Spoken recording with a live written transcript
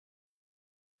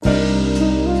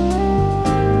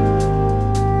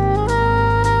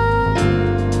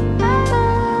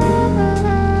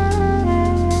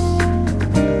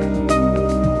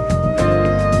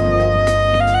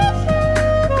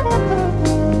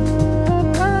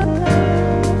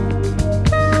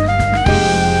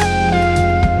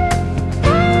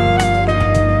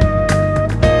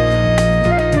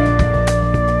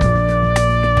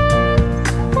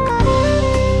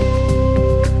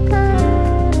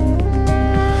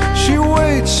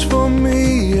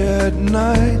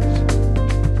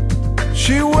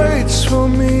for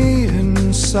me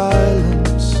in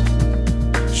silence.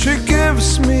 She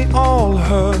gives me all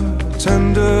her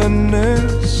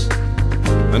tenderness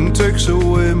and takes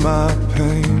away my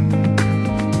pain.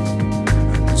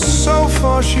 And so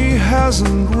far she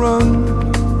hasn't run,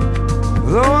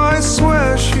 though I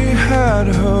swear she had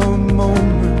her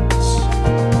moments.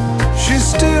 She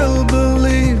still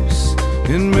believes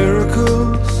in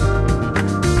miracles,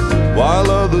 while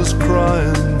others cry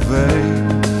in vain.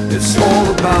 It's all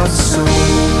about soul.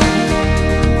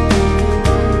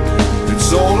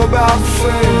 It's all about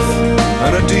faith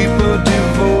and a deeper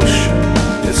devotion.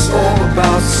 It's all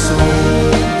about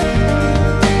soul.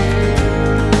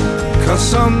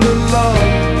 'Cause under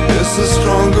love is the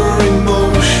stronger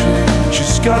emotion.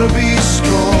 She's gotta be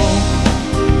strong,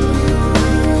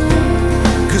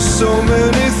 'cause so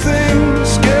many things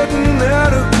getting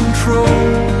out of control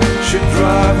should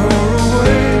drive her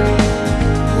away.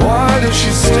 Why does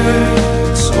she stay?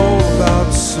 It's all about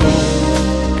soul.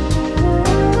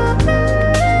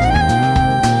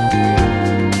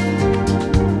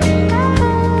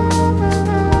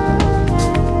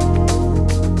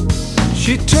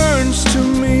 She turns to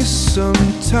me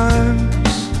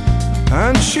sometimes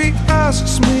and she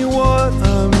asks me what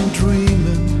I'm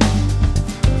dreaming,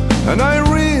 and I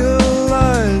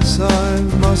realize I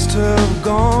must have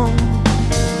gone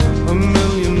a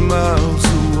million miles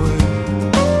away.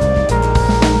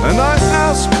 And I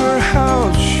ask her how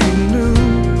she knew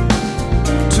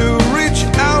to reach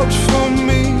out for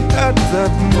me at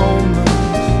that moment,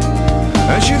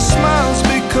 and she smiles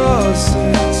because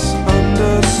it's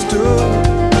understood.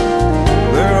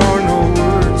 There are no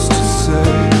words to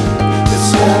say.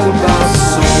 It's all about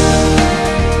soul.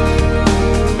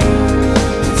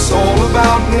 It's all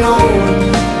about knowing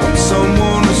what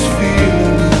someone is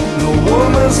feeling. No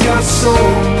woman's got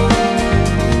soul.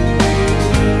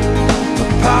 The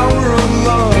power of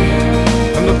love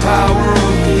and the power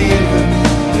of healing.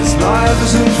 This life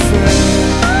isn't fair.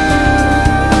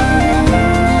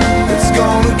 It's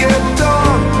gonna get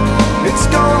dark, it's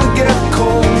gonna get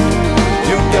cold.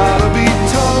 You gotta be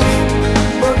tough,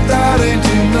 but that ain't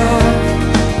enough.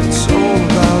 It's all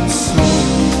about soul.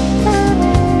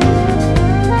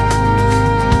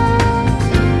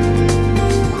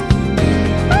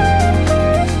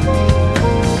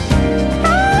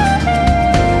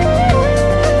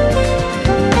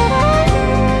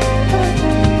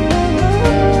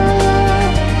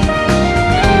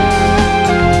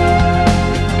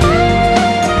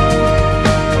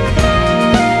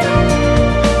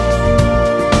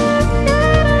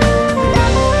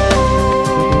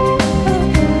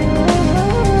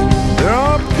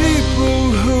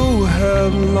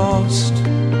 Lost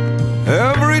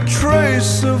every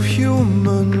trace of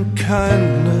human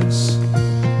kindness.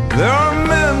 There are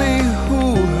many who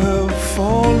have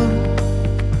fallen.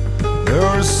 There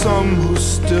are some who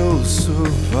still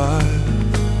survive.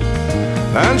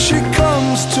 And she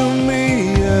comes to me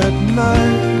at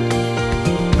night